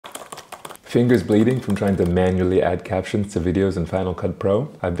Fingers bleeding from trying to manually add captions to videos in Final Cut Pro?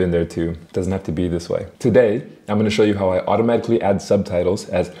 I've been there too. It doesn't have to be this way. Today, I'm going to show you how I automatically add subtitles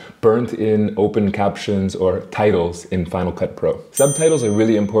as burnt-in open captions or titles in Final Cut Pro. Subtitles are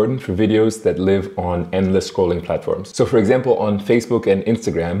really important for videos that live on endless scrolling platforms. So for example, on Facebook and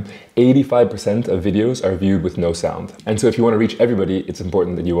Instagram, 85% of videos are viewed with no sound. And so if you want to reach everybody, it's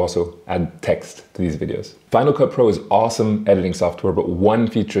important that you also add text to these videos. Final Cut Pro is awesome editing software, but one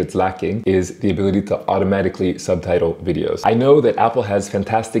feature it's lacking is the ability to automatically subtitle videos. I know that Apple has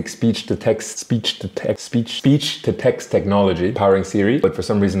fantastic speech-to-text technology powering Siri, but for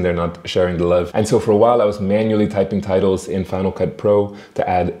some reason they're not sharing the love. And so for a while I was manually typing titles in Final Cut Pro to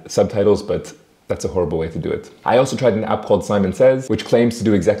add subtitles, but that's a horrible way to do it. I also tried an app called Simon Says, which claims to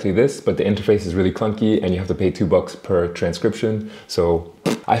do exactly this, but the interface is really clunky and you have to pay $2 per transcription. So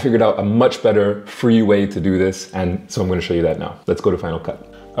I figured out a much better free way to do this, and so I'm going to show you that now. Let's go to Final Cut.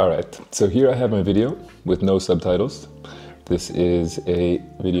 All right, so here I have my video with no subtitles. This is a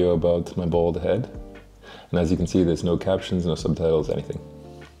video about my bald head. And as you can see, there's no captions, no subtitles, anything.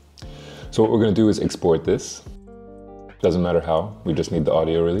 So what we're going to do is export this. Doesn't matter how, we just need the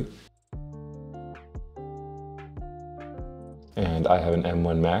audio really. And I have an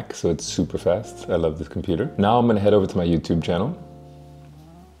M1 Mac, so it's super fast. I love this computer. Now I'm going to head over to my YouTube channel.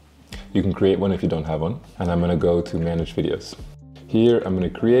 You can create one if you don't have one. And I'm going to go to Manage Videos. Here I'm going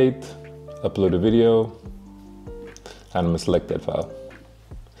to create, upload a video, and I'm going to select that file.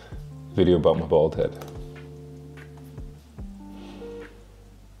 Video about my bald head.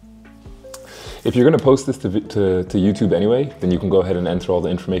 If you're going to post this to YouTube anyway, then you can go ahead and enter all the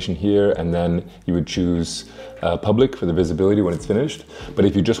information here, and then you would choose public for the visibility when it's finished. But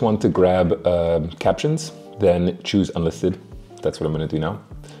if you just want to grab captions, then choose unlisted. That's what I'm going to do now.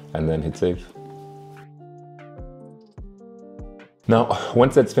 And then hit save. Now,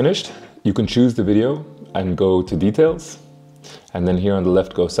 once that's finished, you can choose the video and go to details. And then here on the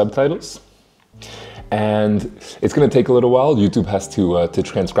left, go subtitles. And it's going to take a little while. YouTube has to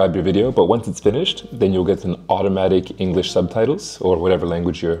transcribe your video, but once it's finished, then you'll get an automatic English subtitles or whatever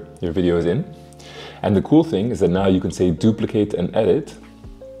language your video is in. And the cool thing is that now you can say duplicate and edit.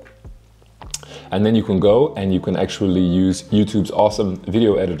 And then you can go and you can actually use YouTube's awesome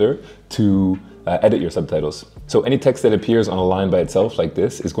video editor to edit your subtitles. So any text that appears on a line by itself like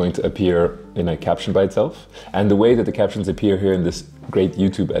this is going to appear in a caption by itself. And the way that the captions appear here in this great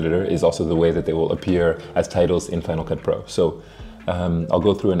YouTube editor is also the way that they will appear as titles in Final Cut Pro. So I'll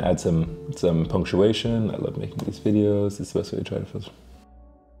go through and add some punctuation. I love making these videos. It's the best way to try to filter.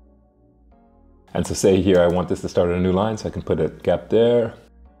 And so say here I want this to start on a new line, so I can put a gap there.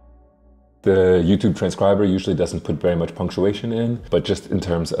 The YouTube transcriber usually doesn't put very much punctuation in, but just in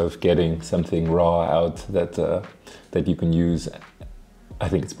terms of getting something raw out that you can use, I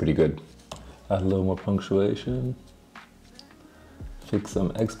think it's pretty good. Add a little more punctuation. Fix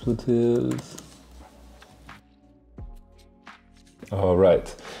some expletives. All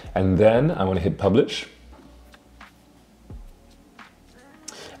right, and then I want to hit publish.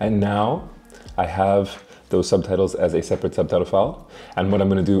 And now I have those subtitles as a separate subtitle file. And what I'm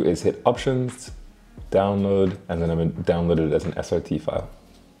going to do is hit options, download, and then I'm going to download it as an SRT file.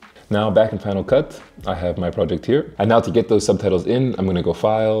 Now back in Final Cut, I have my project here. And now to get those subtitles in, I'm going to go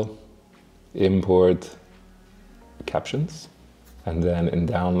File, Import, Captions. And then in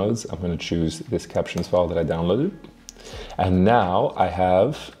Downloads, I'm going to choose this captions file that I downloaded. And now I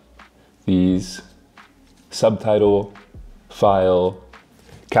have these subtitle file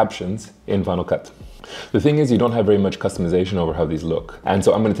captions in Final Cut. The thing is, you don't have very much customization over how these look. And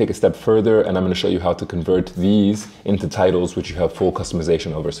so I'm going to take a step further and I'm going to show you how to convert these into titles which you have full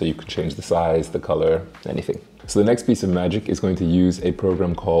customization over, so you can change the size, the color, anything. So the next piece of magic is going to use a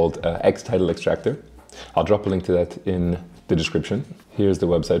program called Title Extractor. I'll drop a link to that in the description. Here's the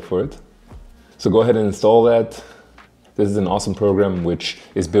website for it. So go ahead and install that. This is an awesome program which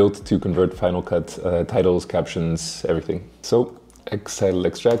is built to convert Final Cut titles, captions, everything. So Title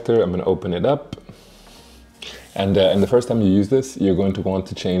Extractor, I'm going to open it up. And the first time you use this, you're going to want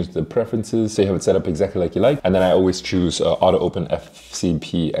to change the preferences so you have it set up exactly like you like. And then I always choose auto open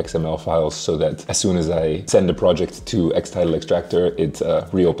fcpx XML files so that as soon as I send a project to Title Extractor, it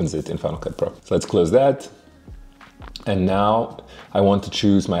reopens it in Final Cut Pro. So let's close that. And now I want to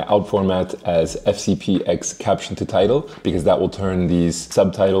choose my out format as fcpx caption to title, because that will turn these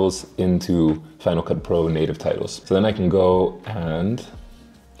subtitles into Final Cut Pro native titles. So then I can go and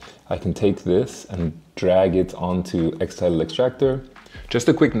I can take this and drag it onto Title Extractor. Just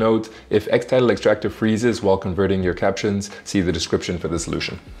a quick note, if Title Extractor freezes while converting your captions, see the description for the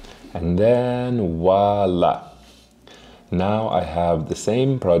solution. And then voila. Now I have the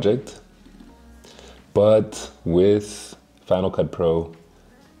same project but with Final Cut Pro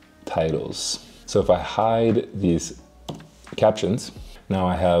titles. So if I hide these captions, now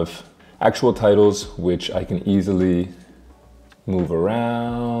I have actual titles which I can easily move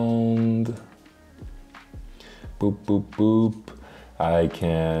around. Boop, boop, boop. I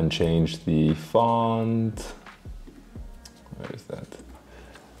can change the font. Where is that?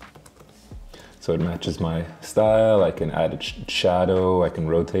 So it matches my style. I can add a shadow, I can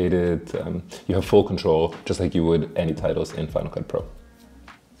rotate it. You have full control, just like you would any titles in Final Cut Pro.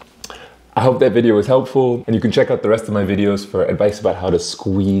 I hope that video was helpful, and you can check out the rest of my videos for advice about how to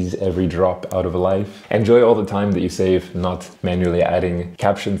squeeze every drop out of a life. Enjoy all the time that you save not manually adding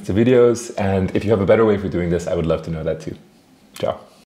captions to videos, and if you have a better way for doing this, I would love to know that too. Ciao.